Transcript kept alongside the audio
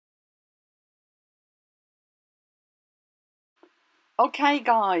Okay,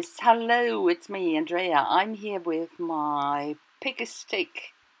 guys, hello, it's me, Andrea. I'm here with my pick a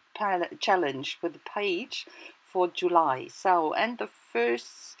stick challenge with the page for July. And the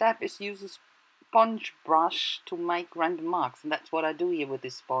first step is use a sponge brush to make random marks, and that's what I do here with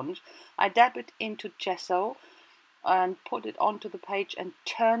this sponge. I dab it into gesso and put it onto the page and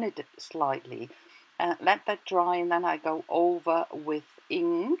turn it slightly. Let that dry, and then I go over with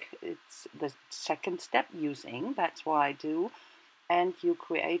ink. It's the second step, use ink, that's what I do. And you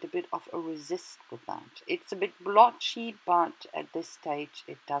create a bit of a resist with that. It's a bit blotchy, but at this stage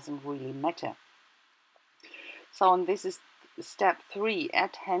it doesn't really matter. And this is step 3,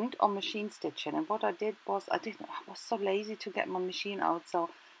 add hand or machine stitching. And what I did was I was so lazy to get my machine out, so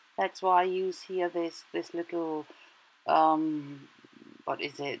that's why I use here this little what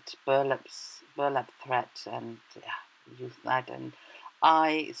is it, burlap thread, and use that, and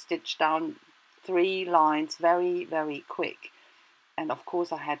I stitched down 3 lines very quick. And of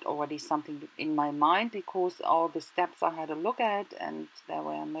course I had already something in my mind, because all the steps I had a look at, and there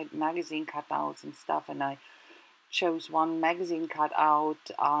were magazine cutouts and stuff, and I chose one magazine cutout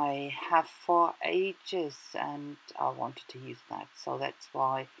I have for ages, and I wanted to use that, so that's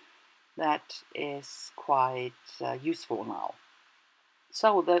why that is quite useful now.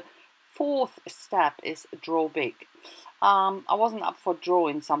 So the 4th step is draw big. I wasn't up for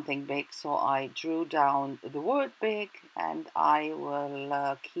drawing something big, so I drew down the word big, and I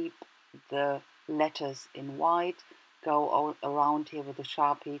will keep the letters in white, go all around here with a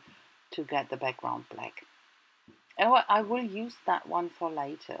Sharpie to get the background black. And I will use that one for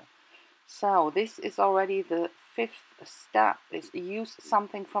later. So this is already the 5th step, is use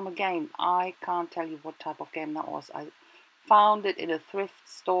something from a game. I can't tell you what type of game that was. I found it in a thrift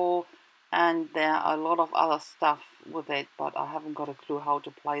store, and there are a lot of other stuff with it, but I haven't got a clue how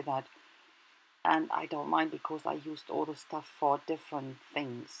to play that. And I don't mind, because I used all the stuff for different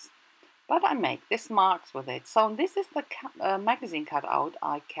things. But I make this marks with it. So this is the magazine cutout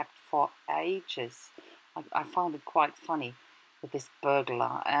I kept for ages. I found it quite funny with this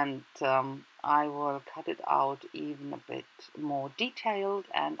burglar, and I will cut it out even a bit more detailed,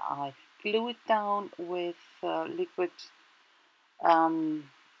 and I glue it down with liquid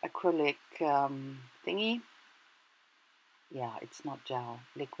acrylic thingy. Yeah, it's not gel,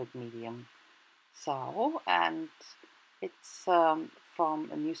 liquid medium. So, and it's from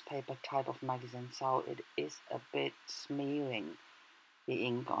a newspaper type of magazine, so it is a bit smearing the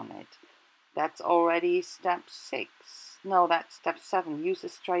ink on it. That's already step 6. No, that's step 7. Use a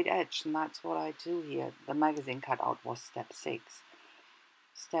straight edge, and that's what I do here. The magazine cutout was step 6.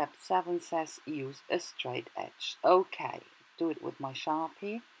 Step 7 says use a straight edge. Okay, do it with my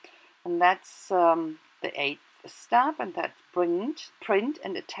Sharpie. And that's the 8th step, and that's print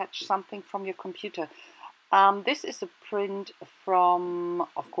and attach something from your computer. This is a print from,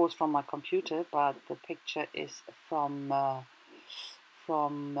 of course, from my computer, but the picture is from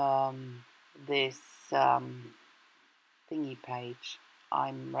this thingy page.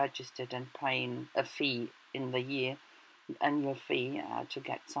 I'm registered and paying a fee in the year, annual fee, to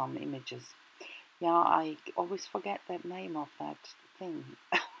get some images. Yeah, I always forget that name of that thing.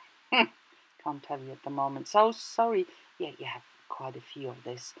 Can't tell you at the moment. So sorry. Yeah, you have quite a few of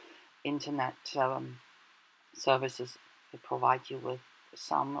this internet services that provide you with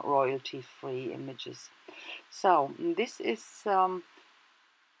some royalty-free images. So this is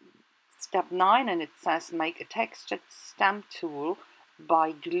step 9, and it says make a textured stamp tool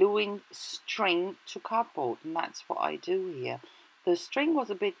by gluing string to cardboard, and that's what I do here. The string was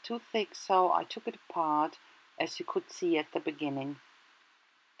a bit too thick, so I took it apart, as you could see at the beginning,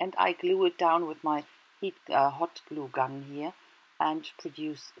 and I glue it down with my hot glue gun here, and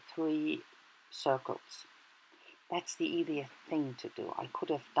produce 3 circles. That's the easiest thing to do. I could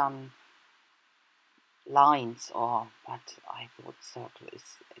have done lines, but I thought circle is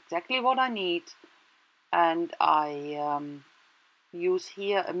exactly what I need, and I use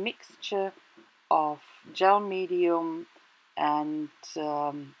here a mixture of gel medium and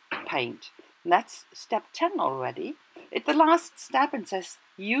paint. And that's step 10 already. It's the last step, and says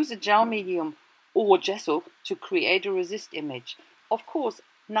use a gel medium or gesso to create a resist image. Of course,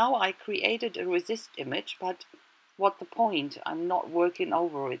 now I created a resist image, but what the point? I'm not working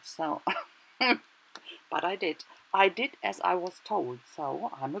over it, so but I did as I was told,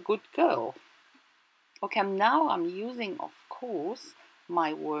 so I'm a good girl. Okay, now I'm using, of course,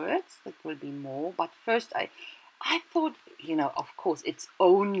 my words. That will be more, but first I thought, of course, it's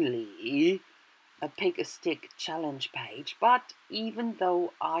only a pick a stick challenge page, but even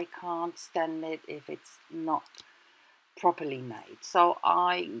though I can't stand it if it's not properly made, so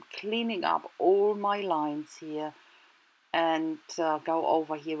I'm cleaning up all my lines here and go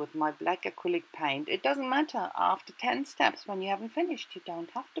over here with my black acrylic paint. It doesn't matter. After 10 steps, when you haven't finished, you don't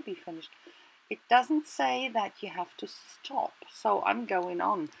have to be finished. It doesn't say that you have to stop. So I'm going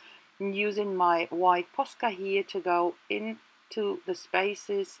on using my white Posca here to go into the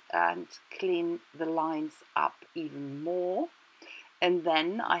spaces and clean the lines up even more. And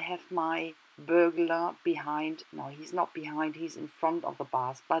then I have my burglar behind. No, he's not behind, he's in front of the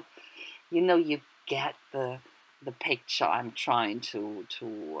bars. But you know, you get the picture I'm trying to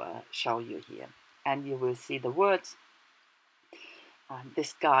show you here. And you will see the words.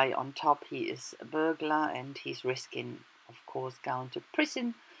 This guy on top, he is a burglar and he's risking, of course, going to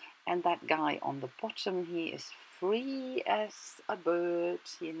prison. And that guy on the bottom, he is free as a bird,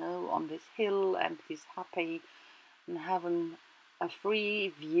 you know, on this hill, and he's happy and having a free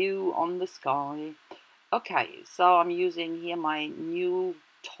view on the sky. Okay, so I'm using here my new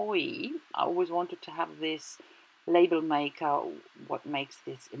toy. I always wanted to have this label maker, what makes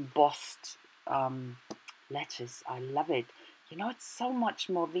this embossed letters. I love it. You know, it's so much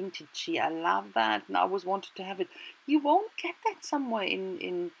more vintagey. I love that, and I always wanted to have it. You won't get that somewhere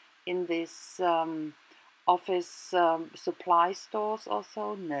in this office supply stores or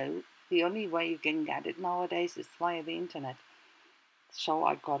so. No, the only way you can get it nowadays is via the internet. So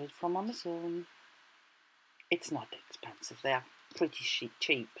I got it from Amazon. It's not expensive. They're pretty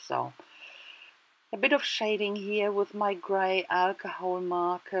cheap. So a bit of shading here with my grey alcohol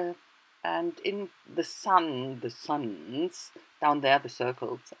marker. And in the suns, down there, the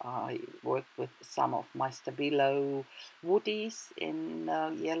circles, I worked with some of my Stabilo woodies in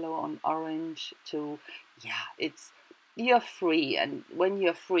yellow and orange to, yeah, you're free. And when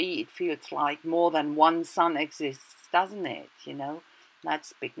you're free, it feels like more than one sun exists, doesn't it? You know,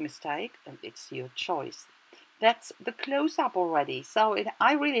 that's a big mistake, and it's your choice. That's the close-up already. So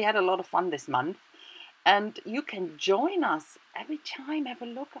I really had a lot of fun this month. And you can join us every time. Have a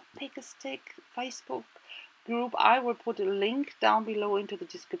look at Pick a Stick Facebook group. I will put a link down below into the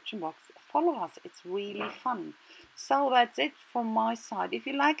description box. Follow us. It's really fun. So that's it from my side. If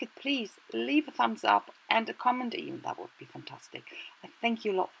you like it, please leave a thumbs up and a comment even. That would be fantastic. I thank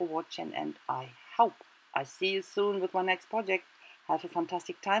you a lot for watching, and I hope I see you soon with my next project. Have a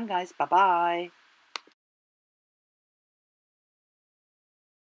fantastic time, guys. Bye-bye.